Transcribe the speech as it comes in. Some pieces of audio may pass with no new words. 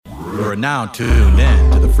You are now tuned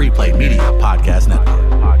in to the Free Play Media Podcast Network.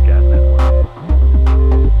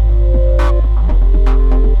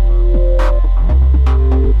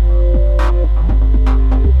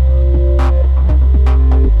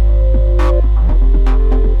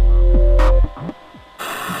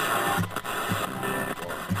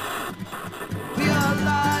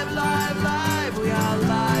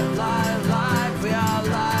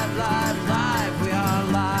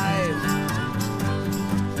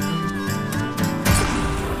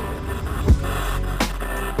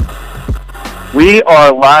 We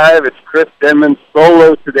are live. It's Chris Denman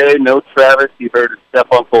solo today. No Travis. You heard his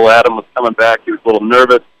step-uncle Adam was coming back. He was a little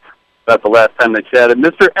nervous about the last time they chatted.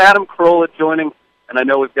 Mr. Adam Carolla joining, and I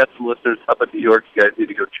know we've got some listeners up at New York. You guys need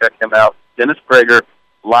to go check him out. Dennis Prager,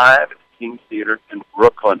 live at the King's Theater in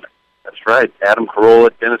Brooklyn. That's right. Adam Carolla,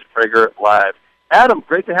 Dennis Prager, live. Adam,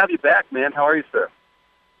 great to have you back, man. How are you, sir?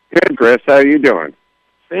 Good, Chris. How are you doing?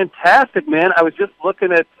 Fantastic, man. I was just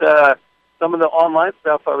looking at some of the online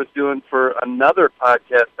stuff I was doing for another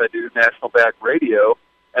podcast I do, National Back Radio,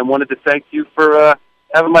 and wanted to thank you for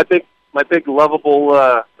having my big lovable,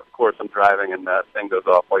 of course I'm driving and that thing goes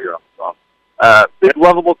off while you're on the phone, big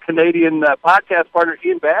lovable Canadian podcast partner,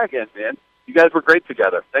 Ian Baggan, man. You guys were great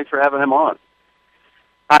together. Thanks for having him on.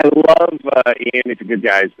 I love Ian. He's a good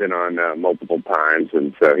guy. He's been on multiple times,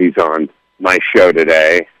 and so he's on my show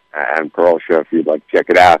today, Adam Carolla Show, if you'd like to check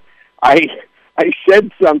it out. I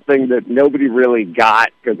said something that nobody really got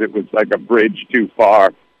because it was like a bridge too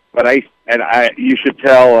far. But you should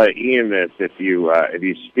tell Ian this if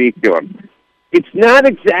you speak to him. It's not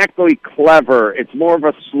exactly clever. It's more of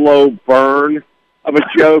a slow burn of a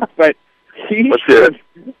joke. But he should.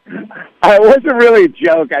 It wasn't really a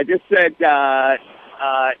joke. I just said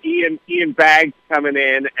Ian Baggs coming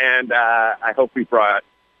in, and I hope he brought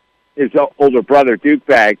his older brother Duke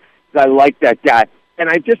Baggs. I like that guy. And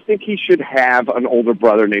I just think he should have an older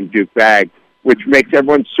brother named Duke Baggs, which makes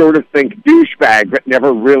everyone sort of think douchebag, but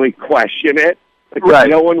never really question it. Like, right.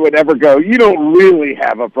 No one would ever go, you don't really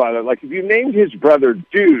have a brother. Like, if you named his brother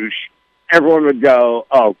Douche, everyone would go,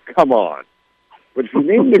 oh, come on. But if you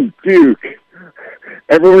named him Duke,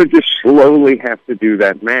 everyone would just slowly have to do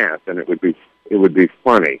that math, and it would be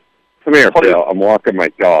funny. Come here, Phil. I'm walking my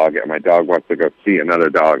dog, and my dog wants to go see another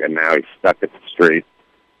dog, and now he's stuck at the street.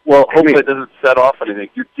 Well, hopefully it doesn't set off anything.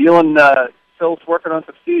 You're dealing. Phil's working on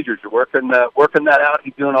some seizures. You're working that out.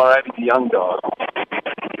 He's doing all right. He's a young dog.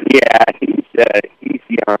 Yeah, he's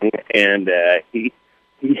young, and he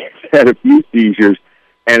had a few seizures,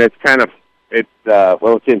 and it's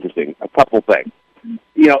interesting. A couple things.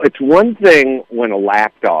 You know, it's one thing when a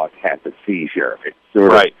lap dog has a seizure. It's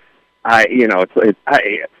sort right.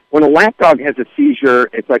 When a lap dog has a seizure,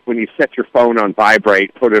 it's like when you set your phone on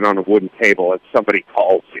vibrate, put it on a wooden table, and somebody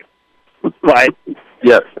calls you. But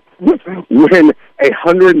yes, when a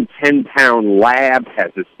 110-pound lab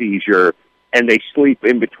has a seizure and they sleep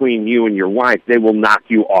in between you and your wife, they will knock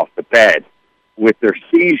you off the bed with their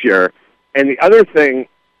seizure. And the other thing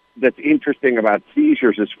that's interesting about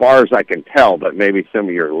seizures, as far as I can tell, but maybe some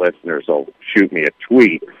of your listeners will shoot me a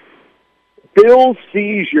tweet, Phil's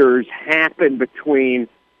seizures happen between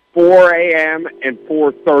 4 a.m. and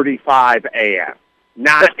 4:35 a.m.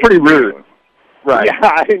 That's pretty rude. Right. Yeah,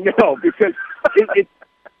 I know, because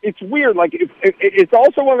it's weird. Like, it's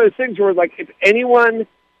also one of those things where, like, if anyone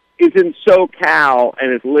is in SoCal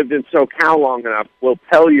and has lived in SoCal long enough, will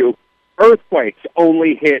tell you earthquakes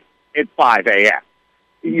only hit at 5 a.m.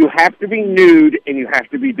 You have to be nude and you have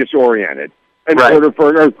to be disoriented in order for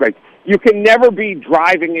an earthquake. You can never be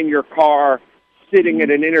driving in your car, sitting at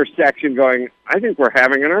an intersection going, I think we're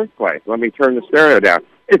having an earthquake. Let me turn the stereo down.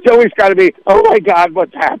 It's always got to be, oh, my God,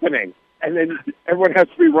 what's happening? And then everyone has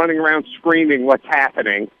to be running around screaming what's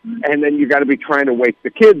happening. And then you got to be trying to wake the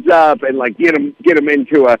kids up and, like, get them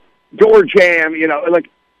into a door jam. You know, like,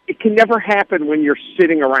 it can never happen when you're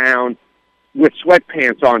sitting around with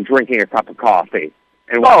sweatpants on drinking a cup of coffee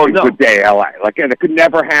and watching Good Day L.A. Like, and it could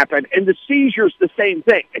never happen. And the seizure's the same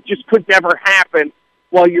thing. It just could never happen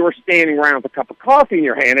while you were standing around with a cup of coffee in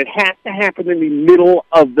your hand. It has to happen in the middle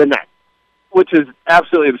of the night. Which is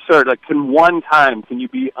absolutely absurd. Like, can you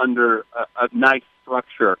be under a nice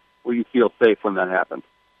structure where you feel safe when that happens?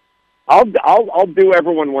 I'll do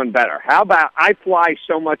everyone one better. How about I fly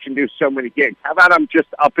so much and do so many gigs? How about I'm just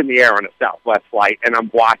up in the air on a Southwest flight and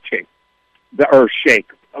I'm watching the earth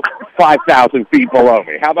shake 5,000 feet below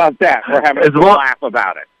me? How about that? We're having a laugh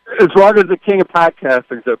about it. As long as the king of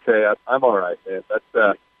podcasting is okay, I'm all right, man.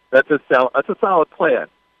 That's a solid plan.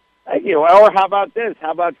 You know, or how about this?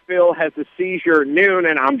 How about Phil has a seizure at noon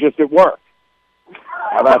and I'm just at work?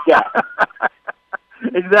 How about that?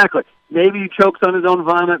 Exactly. Maybe he chokes on his own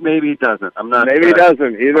vomit. Maybe he doesn't. I'm not. Maybe he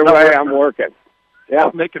doesn't. Either way, I'm working. Yeah,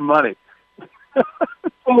 I'm making money.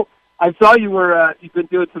 So I saw you were. You've been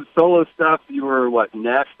doing some solo stuff. You were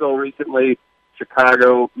Nashville recently,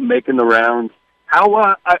 Chicago, making the rounds.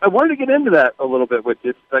 How? I wanted to get into that a little bit with you.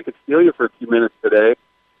 If I could steal you for a few minutes today.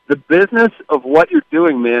 The business of what you're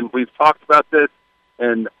doing, man. We've talked about this,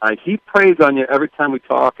 and I heap praise on you every time we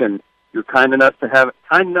talk. And you're kind enough to have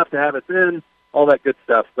us in, all that good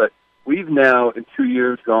stuff. But we've now, in 2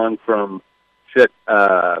 years, gone from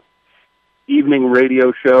evening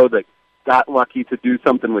radio show that got lucky to do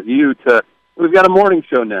something with you to we've got a morning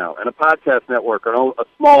show now and a podcast network, or a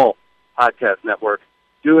small podcast network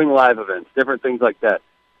doing live events, different things like that.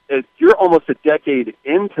 You're almost a decade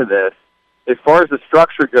into this. As far as the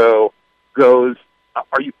structure goes,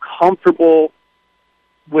 are you comfortable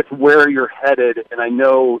with where you're headed? And I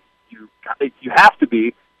know you have to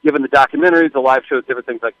be, given the documentaries, the live shows, different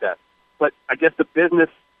things like that. But I guess the business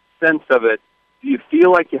sense of it, do you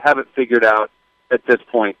feel like you have it figured out at this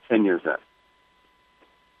point, 10 years in?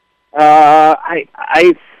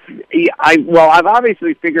 I've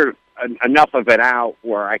obviously figured enough of it out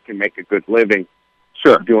where I can make a good living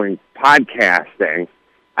doing podcasting.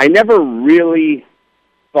 I never really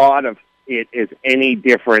thought of it as any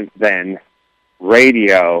different than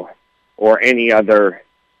radio or any other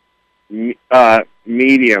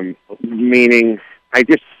medium, meaning I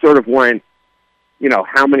just sort of went,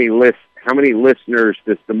 how many listeners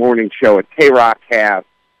does the morning show at K-Rock have,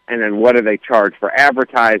 and then what do they charge for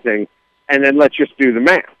advertising, and then let's just do the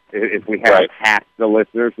math. If we have half the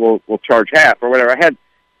listeners, we'll charge half or whatever. I had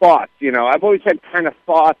thoughts, I've always had kind of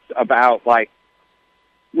thoughts about,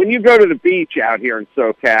 when you go to the beach out here in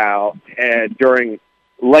SoCal during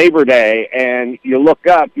Labor Day and you look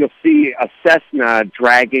up, you'll see a Cessna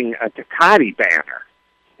dragging a Tecate banner.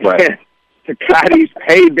 Right. Tecate's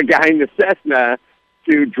paid the guy in the Cessna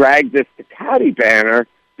to drag this Tecate banner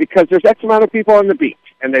because there's X amount of people on the beach,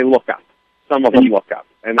 and they look up. Some of them look up.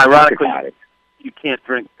 And ironically, you can't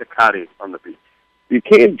drink Tecate on the beach. You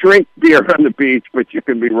can't drink beer on the beach, but you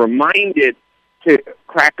can be reminded to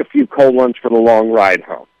crack a few cold ones for the long ride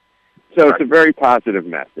home. So It's a very positive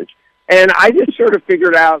message. And I just sort of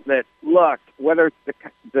figured out that, look, whether it's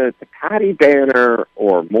the Tecate banner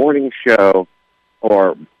or morning show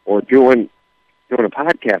or doing a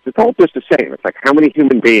podcast, it's all just the same. It's like, how many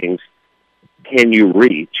human beings can you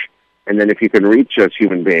reach? And then if you can reach those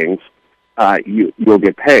human beings, you'll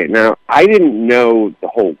get paid. Now, I didn't know the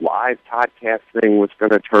whole live podcast thing was going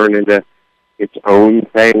to turn into its own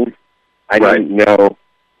thing. I didn't know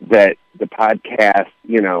that the podcast,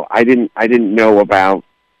 I didn't know about,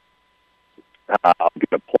 I'll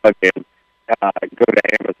give a plug in, go to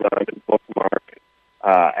Amazon and bookmark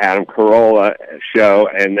Adam Carolla show,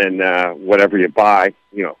 and then whatever you buy,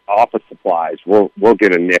 office supplies, we'll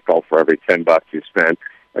get a nickel for every $10 you spend.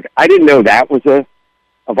 Like, I didn't know that was a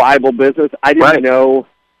viable business. I didn't know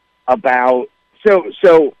about, so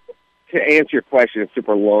to answer your question in a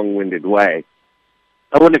super long-winded way,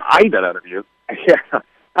 I wouldn't expect that out of you. Yeah,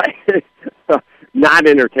 not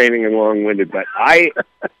entertaining and long-winded, but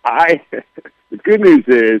the good news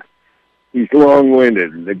is he's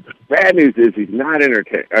long-winded. The bad news is he's not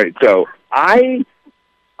entertaining. All right, so I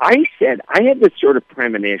said I had this sort of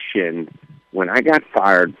premonition when I got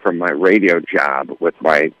fired from my radio job with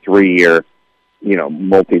my 3-year,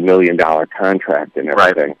 multi-million-dollar contract and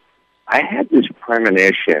everything. Right. I had this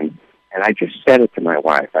premonition, and I just said it to my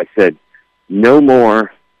wife. I said, no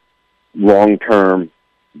more long-term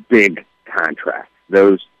big contracts.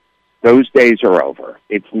 Those days are over.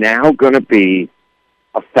 It's now going to be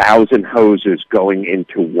 1,000 hoses going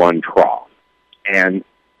into one trough. And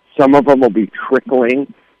some of them will be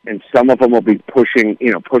trickling, and some of them will be pushing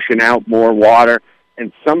out more water,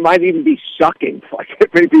 and some might even be sucking. Like,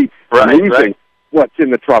 it may be losing what's in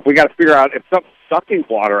the trough. We got to figure out if something's sucking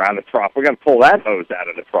water out of the trough, we got to pull that hose out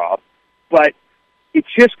of the trough. But it's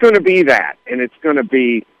just going to be that, and it's going to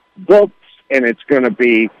be books, and it's going to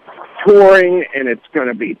be touring, and it's going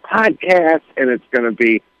to be podcasts, and it's going to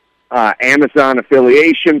be Amazon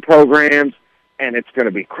affiliation programs, and it's going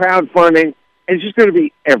to be crowdfunding, and it's just going to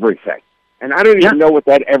be everything. And I don't even know what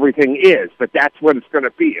that everything is, but that's what it's going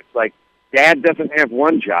to be. It's like Dad doesn't have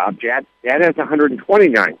one job. Dad has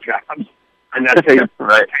 129 jobs, and that's how you,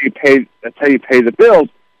 that's how you pay the bills.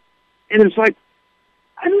 And it's like,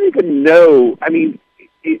 I don't even know. I mean,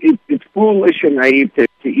 it's foolish and naive to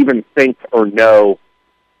even think or know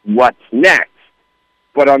what's next.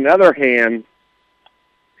 But on the other hand,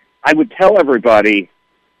 I would tell everybody,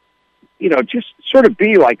 just sort of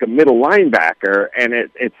be like a middle linebacker. And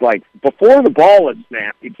it's like before the ball is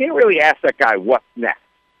snapped, you can't really ask that guy what's next.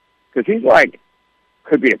 Because he's like,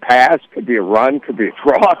 could be a pass, could be a run, could be a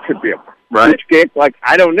draw, could be a pitch kick. Like,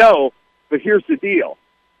 I don't know. But here's the deal.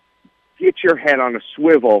 Get your head on a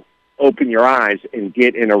swivel, open your eyes, and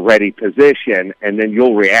get in a ready position, and then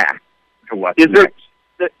you'll react to what's next.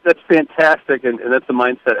 That's fantastic, and that's the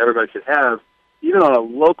mindset everybody should have, even on a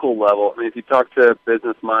local level. I mean, if you talk to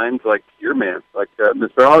business minds like your man, like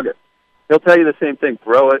Mr. August, he'll tell you the same thing.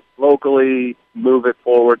 Grow it locally, move it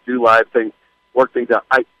forward, do live things, work things out.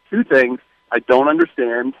 Two things I don't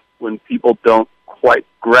understand when people don't quite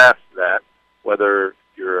grasp that, whether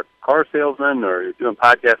you're a car salesman or you're doing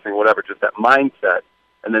podcasting or whatever, just that mindset.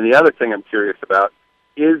 And then the other thing I'm curious about,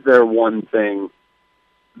 is there one thing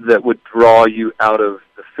that would draw you out of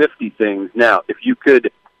the 50 things? Now, if you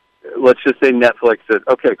could, let's just say Netflix said,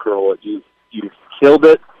 okay, Carolla, you've killed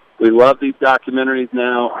it. We love these documentaries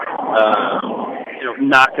now.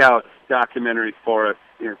 Knock out documentaries for us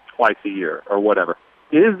twice a year or whatever.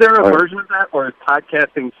 Is there a version of that, or is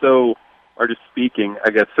podcasting or just speaking, I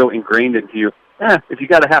guess, so ingrained into you? If you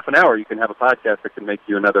got a half an hour, you can have a podcast that can make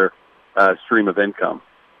you another stream of income.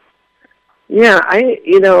 Yeah,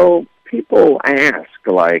 people ask,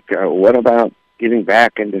 like, what about getting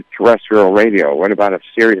back into terrestrial radio? What about a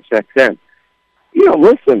Sirius XM?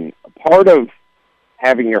 Listen, part of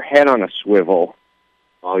having your head on a swivel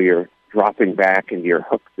while you're dropping back into your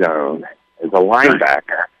hook zone as a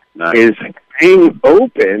linebacker is being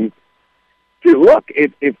open to, look,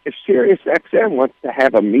 if Sirius XM wants to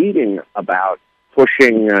have a meeting about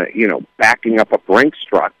pushing, backing up a Brinks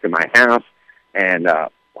truck to my house and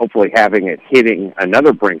hopefully having it hitting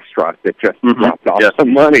another Brinks truck that just dropped off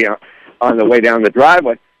some money on the way down the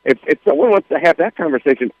driveway. If someone wants to have that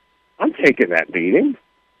conversation, I'm taking that meeting.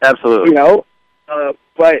 Absolutely.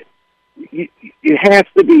 But it has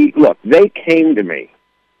to be, look, they came to me,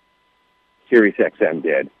 Sirius XM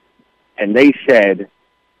did, and they said,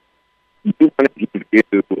 we want to give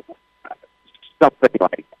you something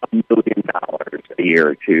like $1 million a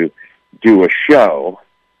year to do a show,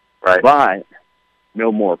 but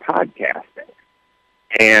no more podcasting.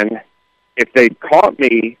 And if they caught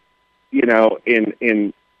me,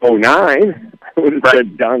 in 2009, I would have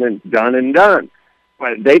said done and done.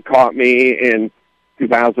 But they caught me in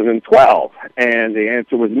 2012, and the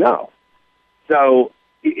answer was no. So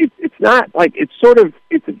it's not like, it's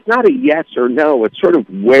not a yes or no. It's sort of,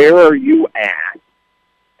 where are you at?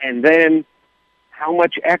 And then how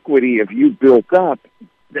much equity have you built up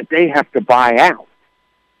that they have to buy out?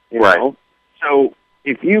 You know? So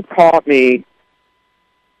if you caught me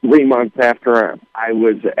 3 months after I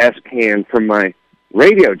was S-canned from my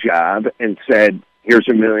radio job and said, here's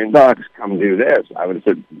 $1 million, come do this, I would have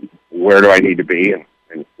said, where do I need to be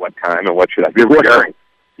and what time and what should I be wearing?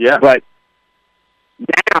 Yeah. But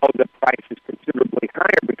now the price is considerably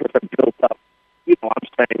higher because I've built up, I'm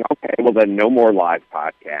saying, okay, well then no more live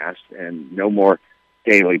podcasts and no more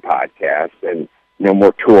daily podcasts and no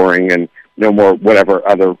more touring and no more whatever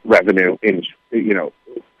other revenue in,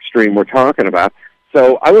 stream we're talking about.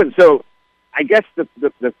 So I guess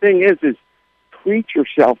the thing is treat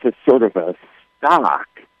yourself as sort of a stock,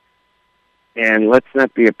 and let's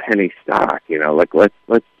not be a penny stock.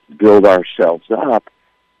 Let's build ourselves up,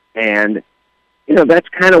 and that's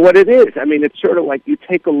kind of what it is. I mean, it's sort of like you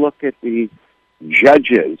take a look at the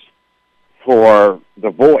judges for The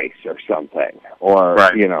Voice or something, or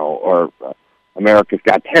or America's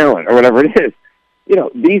Got Talent or whatever it is.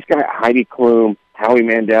 These guys, Heidi Klum, Howie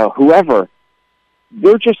Mandel, whoever,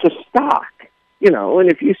 they're just a stock. And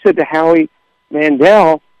if you said to Howie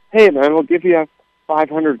Mandel, hey man, we'll give you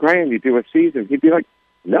 $500,000, you do a season, he'd be like,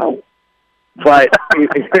 no. But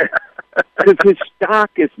because his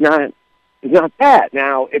stock is not that.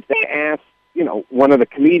 Now, if they ask, one of the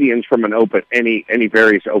comedians from any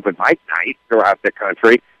various open mic night throughout the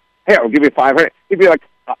country, hey, I'll give you $500,000, he'd be like,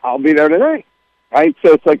 I'll be there tonight, right?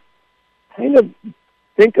 So it's like, kind of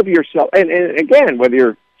think of yourself, and again, whether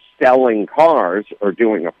you're selling cars or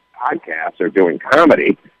doing a podcast or doing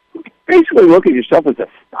comedy, basically look at yourself as a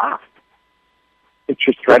stock. It's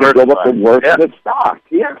just trying to build up the worth of the stock.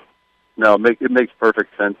 Yeah. No, it makes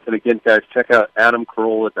perfect sense. And again, guys, check out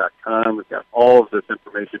AdamCarolla.com. We've got all of this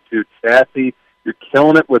information too. Chassis, you're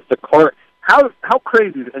killing it with the car. How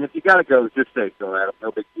crazy? And if you got to go, just say so, Adam.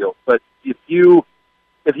 No big deal. But if you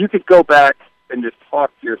could go back and just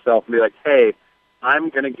talk to yourself and be like, hey, I'm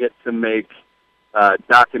going to get to make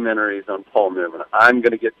documentaries on Paul Newman. I'm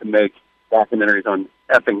going to get to make documentaries on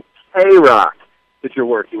effing K-Rock that you're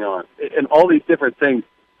working on, and all these different things.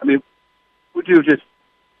 I mean, would you just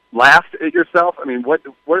laughed at yourself? I mean, what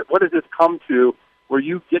does this come to where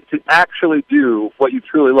you get to actually do what you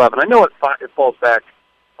truly love? And I know it falls back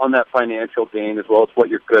on that financial gain as well as what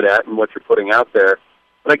you're good at and what you're putting out there.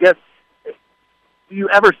 But I guess, do you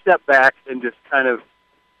ever step back and just kind of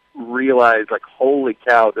realize, like, holy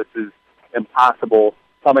cow, this is impossible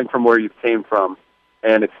coming from where you came from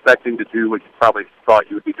and expecting to do what you probably thought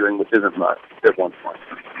you would be doing, which isn't much at one point?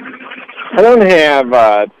 I don't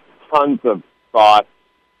have tons of thoughts.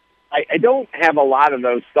 I don't have a lot of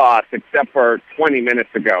those thoughts except for 20 minutes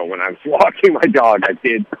ago when I was walking my dog. I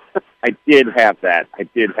did have that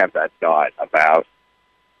thought about,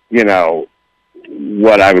 you know,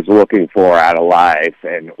 what I was looking for out of life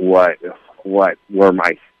and where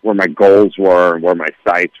my goals were and where my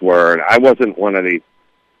sights were. And I wasn't one of these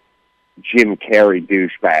Jim Carrey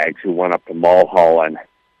douchebags who went up to Mulholland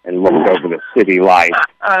and looked over the city lights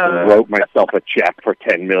and wrote myself a check for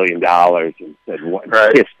 $10 million and said,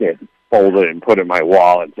 kissed it, folded it, and put it in my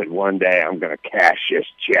wallet and said, one day I'm going to cash this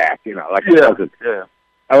check. You know, like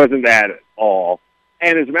I wasn't that at all.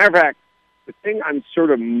 And as a matter of fact, the thing I'm sort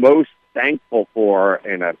of most thankful for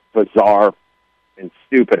in a bizarre and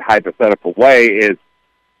stupid hypothetical way is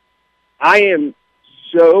I am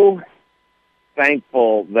so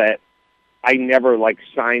thankful that I never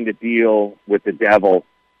signed a deal with the devil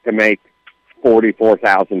to make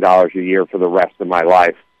 $44,000 a year for the rest of my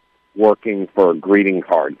life working for a greeting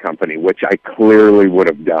card company, which I clearly would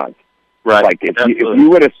have done. Right. Like if you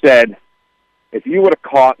would have said, if you would have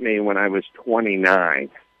caught me when I was 29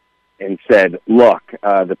 and said, look,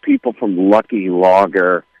 the people from Lucky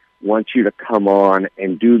Lager want you to come on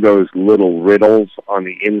and do those little riddles on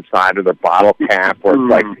the inside of the bottle cap where it's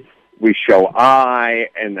like we show eye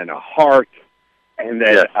and then a heart and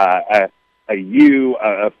then a U,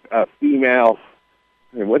 a female.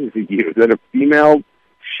 What is a U? Is that a female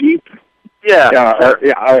sheep? Yeah. That's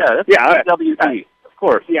WD, of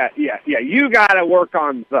course. Yeah. You got to work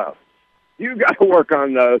on those.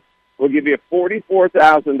 We'll give you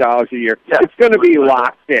 $44,000 a year. Yeah. It's going to be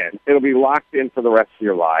locked in. It'll be locked in for the rest of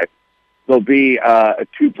your life. There'll be a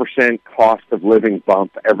 2% cost of living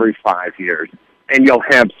bump every 5 years, and you'll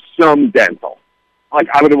have some dental. Like,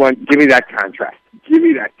 I would want, give me that contract. Give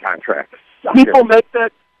me that contract. People make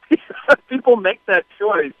that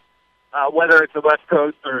choice, whether it's the West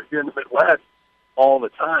Coast or here in the Midwest, all the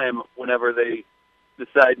time whenever they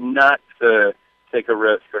decide not to take a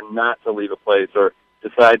risk or not to leave a place or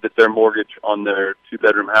decide that their mortgage on their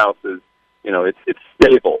 2-bedroom house is, it's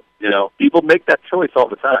stable. People make that choice all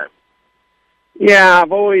the time. Yeah,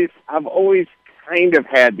 I've always kind of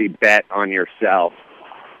had the bet on yourself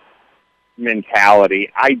mentality.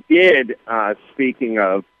 I did.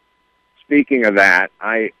 Speaking of that,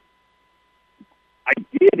 I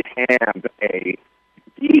did have a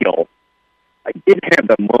deal. I did have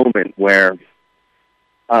the moment where,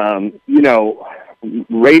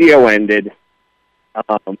 radio ended.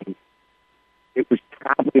 It was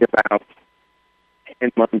probably about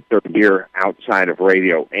 10 months or a year outside of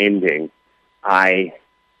radio ending. I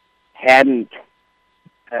hadn't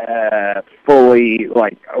fully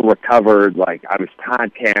recovered. I was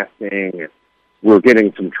podcasting. We were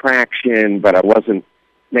getting some traction, but I wasn't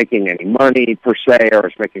making any money per se, or I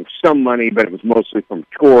was making some money, but it was mostly from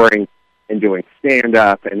touring and doing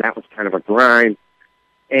stand-up, and that was kind of a grind.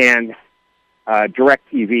 And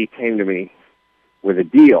DirecTV came to me with a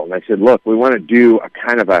deal, and I said, look, we want to do a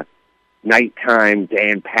kind of a nighttime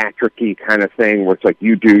Dan Patrick-y kind of thing where it's like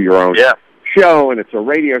you do your own show, and it's a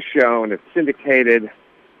radio show, and it's syndicated,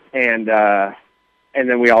 and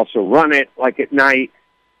then we also run it at night,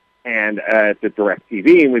 and at the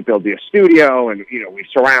DirecTV, and we build you a studio, and we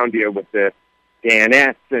surround you with the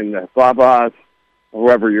Danettes and the blah blahs,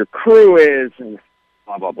 whoever your crew is, and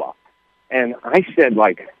blah blah blah. And I said,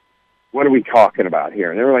 what are we talking about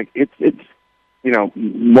here? And they were like, it's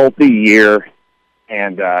multi-year,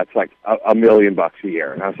 and it's like $1 million a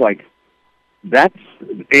year. And I was like, that's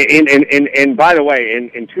and by the way,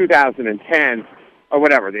 in 2010 or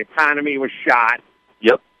whatever, the economy was shot.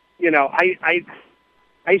 Yep.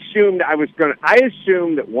 I assumed I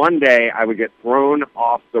assumed that one day I would get thrown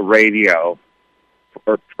off the radio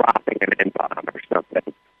for dropping an N-bomb or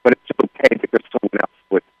something, but it's okay because someone else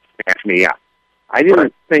would smash me up. I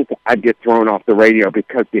didn't think I'd get thrown off the radio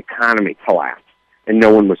because the economy collapsed and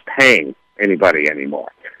no one was paying anybody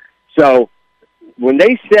anymore. So when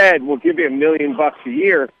they said, we'll give you $1 million a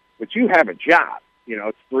year, but you have a job,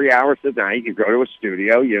 it's 3 hours a night, you go to a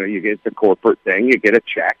studio, you get the corporate thing, you get a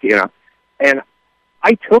check, and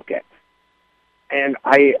I took it. And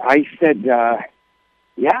I said,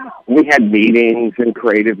 we had meetings and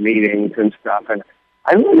creative meetings and stuff, and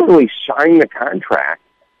I literally signed the contract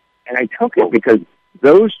And I took it because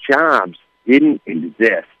those jobs didn't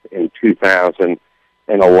exist in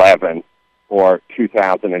 2011 or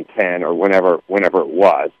 2010 or whenever it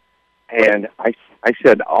was. And I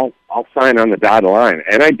said, I'll sign on the dotted line.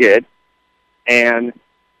 And I did. And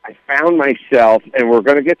I found myself, and we're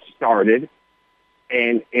going to get started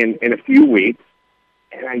in a few weeks.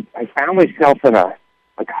 And I found myself in a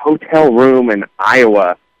hotel room in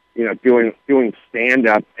Iowa, doing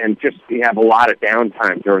stand-up, and just you have a lot of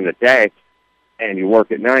downtime during the day, and you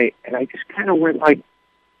work at night. And I just kind of went I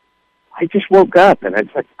just woke up, and I was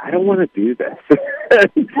like, I don't want to do this.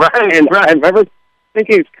 Right. And I remember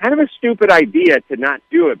thinking it's kind of a stupid idea to not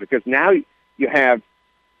do it, because now you have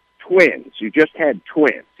twins. You just had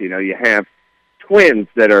twins. You have twins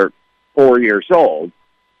that are 4 years old,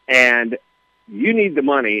 and you need the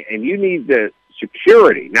money, and you need the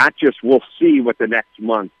security, not just we'll see what the next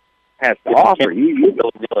month has to offer. You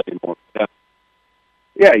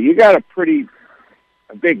yeah, you got a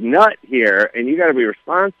big nut here, and you got to be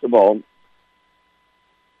responsible.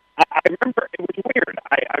 I remember it was weird.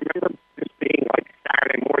 I remember just being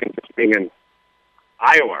Saturday morning, just being in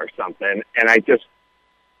Iowa or something, and I just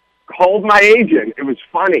called my agent. It was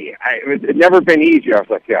funny. It had never been easier. I was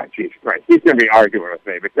like, yeah, Jesus Christ, he's going to be arguing with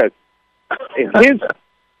me because in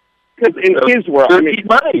his world,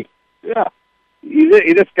 money. Yeah,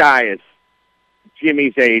 this guy is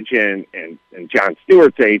Jimmy's agent and Jon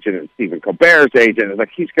Stewart's agent and Stephen Colbert's agent.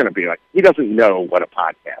 It's he's going to be he doesn't know what a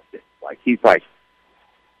podcast is. He's like,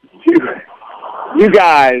 you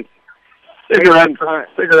guys,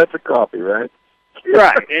 cigarettes and coffee, right?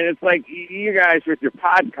 Right, and it's you guys with your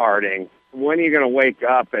pod carding, when are you going to wake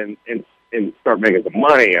up and start making some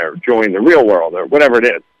money or join the real world or whatever it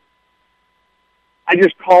is? I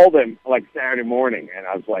just called him Saturday morning, and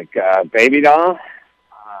I was like, baby doll,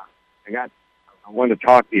 I wanted to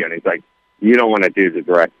talk to you. And he's like, you don't want to do the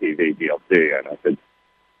DirecTV deal, do you? And I said,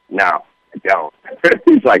 no, I don't.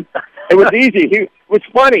 He's like, it was easy. It was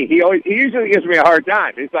funny. He usually gives me a hard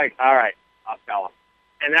time. He's like, all right, I'll tell him.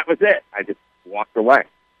 And that was it. I just walked away.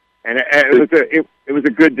 And it was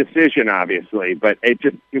a good decision, obviously, but it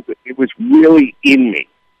was really in me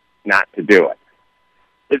not to do it.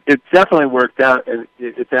 It definitely worked out, and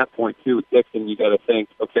at that point, too, with Dixon, you got to think,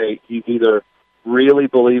 okay, he's either really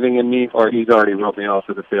believing in me or he's already wrote me off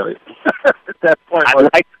as a failure. At that point,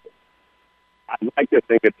 I'd like to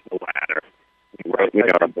think it's the latter. He wrote me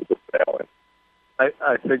off as a failure. I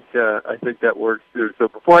think that works, too. So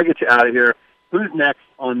before I get you out of here, who's next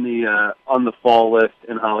on the fall list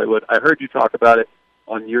in Hollywood? I heard you talk about it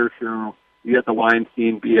on your show. You got the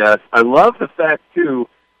Weinstein BS. I love the fact, too,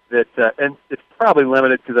 that, and it's probably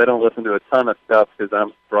limited because I don't listen to a ton of stuff because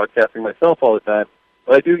I'm broadcasting myself all the time,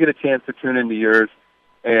 but I do get a chance to tune into yours,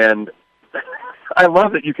 and I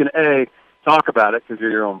love that you can, A, talk about it because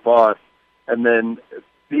you're your own boss, and then,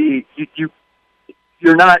 B, you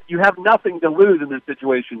have nothing to lose in this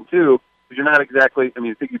situation, too, because you're not exactly, I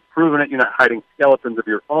think you've proven it, you're not hiding skeletons of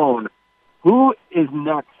your own. Who is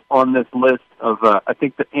next on this list of, I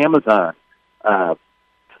think, the Amazon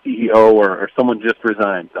CEO or someone just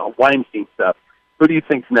resigned, Weinstein stuff? Who do you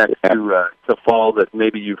think's next to fall that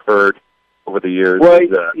maybe you've heard over the years? Well, you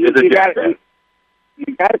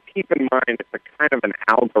got to keep in mind it's a kind of an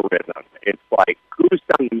algorithm. It's who's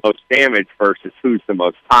done the most damage versus who's the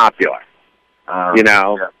most popular.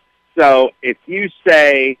 Yeah. So if you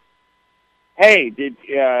say, hey, did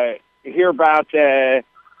you hear about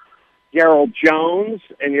Gerald Jones?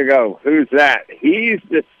 And you go, who's that? He's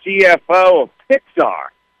the CFO of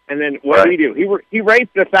Pixar. And then what did he do? He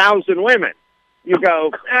raped 1,000 women. You go,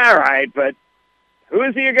 all right, but who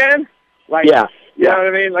is he again? You know what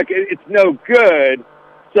I mean? It's no good.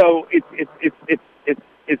 So it's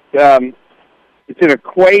an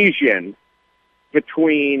equation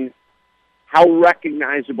between how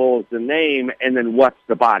recognizable is the name and then what's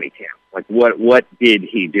the body count. What did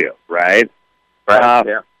he do? Right.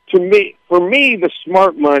 Right. For me, the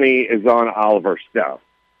smart money is on Oliver Stone.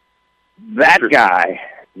 That guy,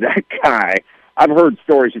 I've heard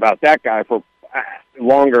stories about that guy for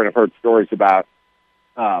longer, and I've heard stories about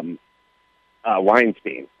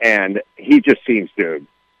Weinstein, and he just seems to have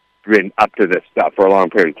been up to this stuff for a long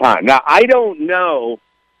period of time. Now, I don't know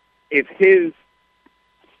if his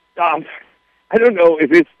stuff's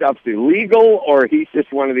illegal or he's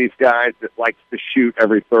just one of these guys that likes to shoot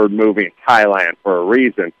every third movie in Thailand for a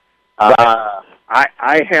reason. I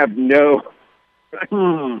have no...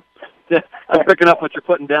 I'm picking up what you're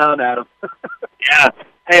putting down, Adam. Yeah.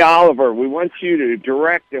 Hey, Oliver, we want you to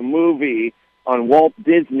direct a movie on Walt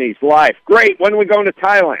Disney's life. Great. When are we going to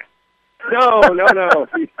Thailand? No.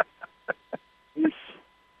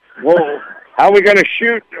 Well, How are we going to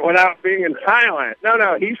shoot without being in Thailand?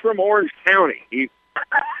 No, he's from Orange County. We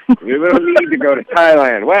don't need to go to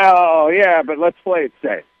Thailand. Well, yeah, but let's play it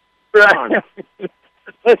safe. Right.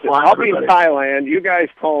 Listen, I'll be in Thailand. You guys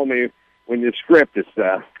call me when the script is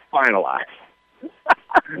finalized.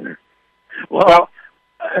 Well,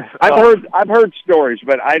 I've heard stories,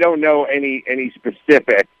 but I don't know any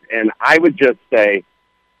specifics. And I would just say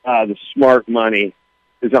the smart money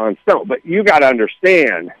is on stone. But you got to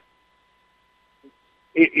understand,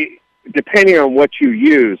 depending on what you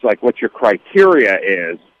use, like what your criteria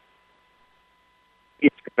is,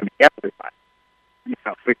 it's going to be everybody.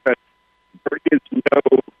 Because there is no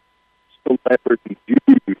celebrity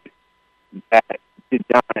dude that did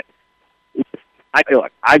not.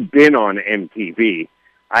 I've been on MTV.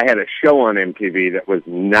 I had a show on MTV that was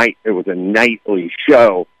It was a nightly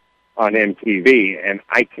show on MTV, and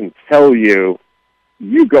I can tell you,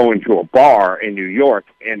 you go into a bar in New York,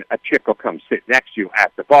 and a chick will come sit next to you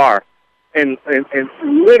at the bar, and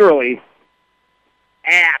literally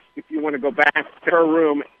ask if you want to go back to her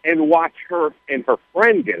room and watch her and her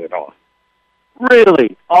friend get it on.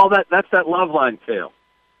 Really? That's that Love Line tale.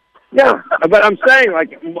 Yeah, but I'm saying,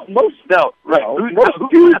 like, most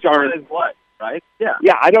dudes aren't. What, right? Yeah.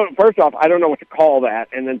 Yeah, first off, I don't know what to call that.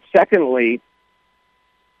 And then secondly,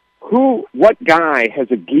 what guy has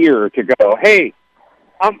a gear to go, hey,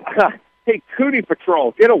 hey, Cootie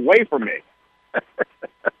Patrol, get away from me.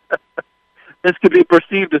 This could be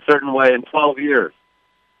perceived a certain way in 12 years.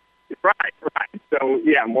 Right. So,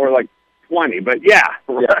 yeah, more like 20, but yeah,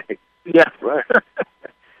 right. Yeah, right.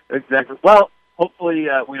 Exactly. Well, hopefully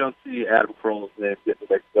we don't see Adam Carolla's name getting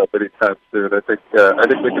mixed up anytime soon. I think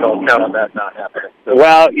we can all count on that not happening. So.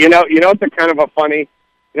 Well, it's a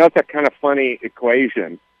kind of funny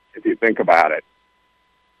equation if you think about it.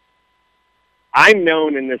 I'm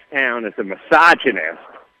known in this town as a misogynist.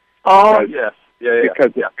 Oh, yes. Yeah.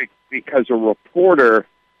 Because a reporter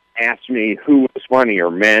asked me who was funnier,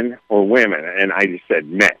 men or women, and I just said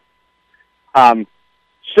men.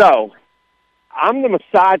 So I'm the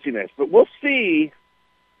misogynist, but we'll see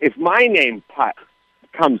if my name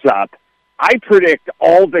comes up. I predict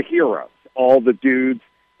all the heroes, all the dudes,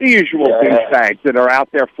 the usual douchebags that are out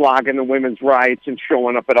there flogging the women's rights and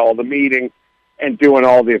showing up at all the meetings and doing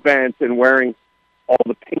all the events and wearing all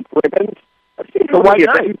the pink ribbons. Let's see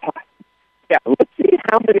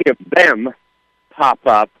how many of them pop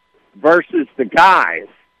up versus the guys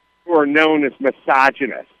who are known as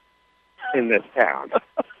misogynists in this town.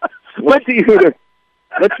 Let's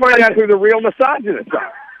find out who the real misogynists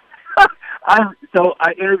are.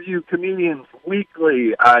 I interview comedians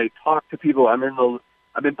weekly. I talk to people. I'm involved.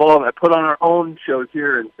 I put on our own shows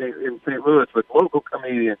here in St. Louis with local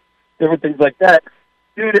comedians, different things like that.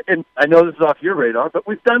 Dude, and I know this is off your radar, but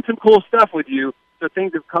we've done some cool stuff with you, so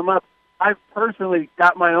things have come up. I've personally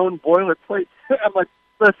got my own boilerplate. I'm like,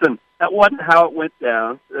 listen, that wasn't how it went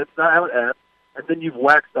down. That's not how it happened. And then you've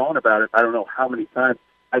waxed on about it I don't know how many times.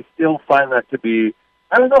 I still find that to be,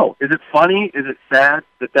 I don't know, is it funny? Is it sad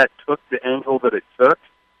that took the angle that it took?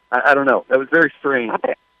 I don't know. That was very strange.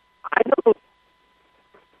 I never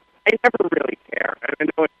really care. I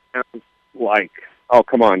know it sounds like, oh,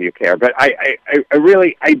 come on, you care. But I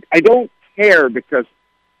really don't care because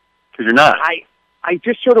you're not. I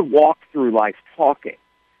just sort of walk through life talking.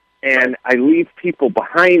 And I leave people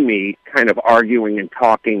behind me kind of arguing and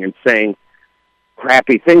talking and saying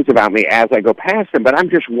crappy things about me as I go past them, but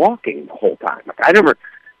I'm just walking the whole time. Like, I never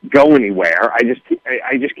go anywhere. I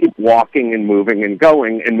just keep walking and moving and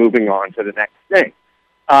going and moving on to the next thing.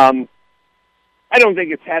 I don't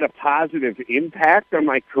think it's had a positive impact on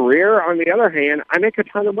my career. On the other hand, I make a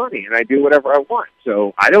ton of money and I do whatever I want.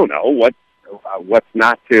 So I don't know what's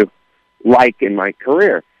not to like in my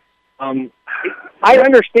career. I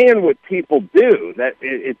understand what people do. That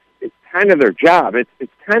it's kind of their job.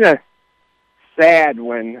 It's kind of sad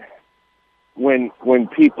when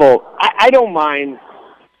people. I don't mind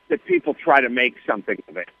that people try to make something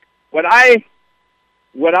of it. What I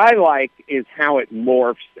like is how it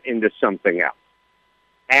morphs into something else.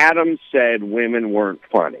 Adam said women weren't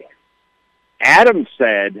funny. Adam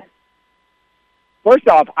said, first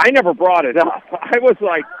off, I never brought it up. I was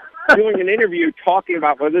like doing an interview talking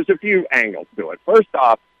about, well, there's a few angles to it. First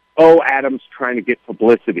off, Adam's trying to get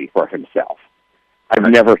publicity for himself. I've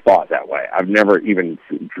never thought that way. I've never even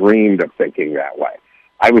dreamed of thinking that way.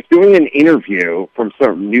 I was doing an interview from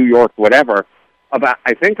some New York whatever about,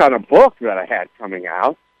 I think, on a book that I had coming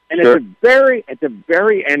out. And at the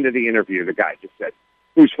very end of the interview, the guy just said,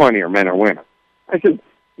 who's funnier, men or women? I said,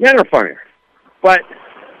 men are funnier. But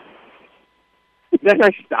then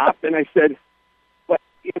I stopped and I said,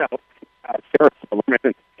 Sarah Silverman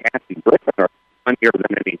and Kathy Griffin are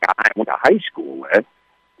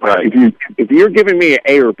you're giving me an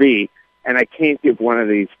A or B, and I can't give one of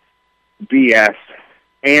these BS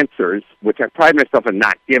answers, which I pride myself in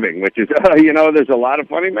not giving, which is, there's a lot of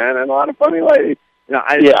funny men and a lot of funny ladies.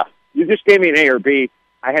 You just gave me an A or B.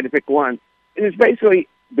 I had to pick one. And it's basically,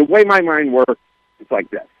 the way my mind works, it's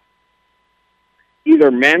like this.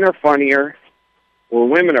 Either men are funnier or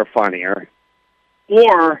women are funnier,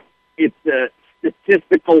 or it's a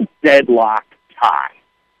statistical deadlock tie.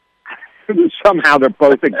 Somehow they're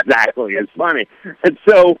both exactly as funny. And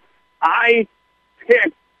so I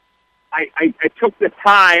took the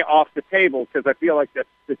tie off the table because I feel like that's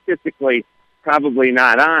statistically probably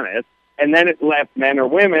not honest. And then it left men or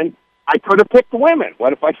women. I could have picked women.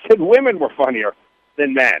 What if I said women were funnier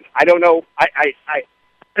than men? I don't know. I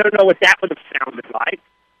don't know what that would have sounded like.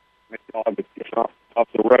 My dog is getting off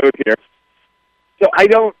the road here. So I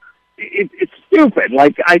don't. It's stupid.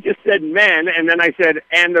 Like, I just said men, and then I said,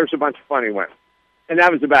 and there's a bunch of funny women, and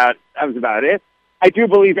that was about it. I do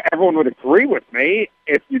believe everyone would agree with me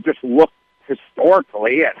if you just look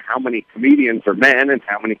historically at how many comedians are men and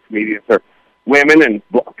how many comedians are women, and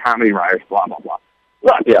comedy writers, blah blah blah.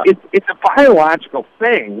 Look, it's a biological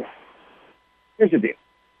thing. Here's the deal: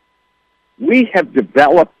 we have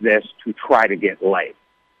developed this to try to get laid.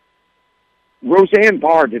 Roseanne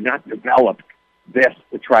Barr did not develop this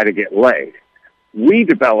to try to get laid. We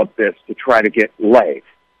developed this to try to get laid.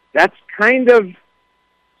 That's kind of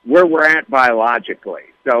where we're at biologically.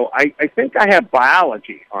 So I think I have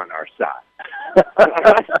biology on our side.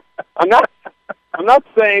 I'm not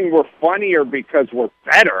saying we're funnier because we're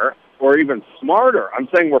better or even smarter. I'm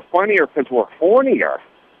saying we're funnier because we're hornier.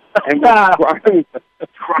 And we're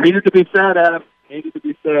trying Needed to be said, Adam. Needed to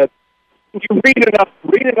be said. You read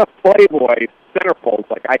enough Playboy centerfolds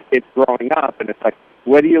like I did growing up, and it's like,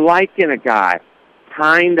 what do you like in a guy?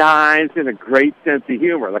 Kind eyes and a great sense of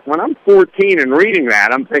humor. Like, when I'm 14 and reading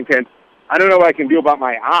that, I'm thinking, I don't know what I can do about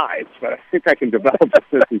my eyes, but I think I can develop a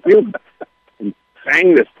sense of humor and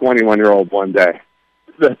bang this 21-year-old one day.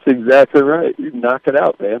 That's exactly right. You knock it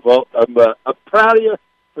out, man. Well, I'm proud of you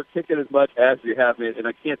for kicking as much as you have, man, and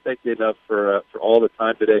I can't thank you enough for all the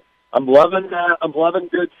time today. I'm loving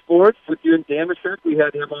good sports with you and Damashek. We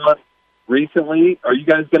had him on recently. Are you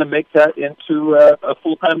guys going to make that into a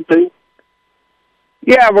full-time thing?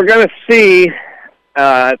 Yeah, we're going to see.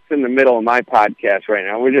 It's in the middle of my podcast right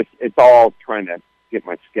now. It's all trying to get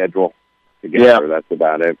my schedule together. Yeah. That's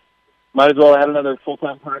about it. Might as well add another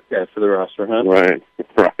full-time podcast to the roster, huh?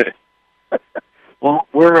 Right. Well,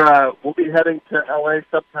 we'll be heading to LA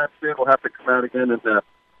sometime soon. We'll have to come out again and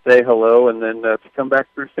say hello, and then to come back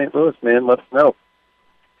through St. Louis, man, let us know.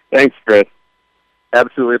 Thanks, Chris.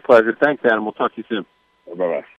 Absolutely a pleasure. Thanks, Adam. We'll talk to you soon. Bye-bye.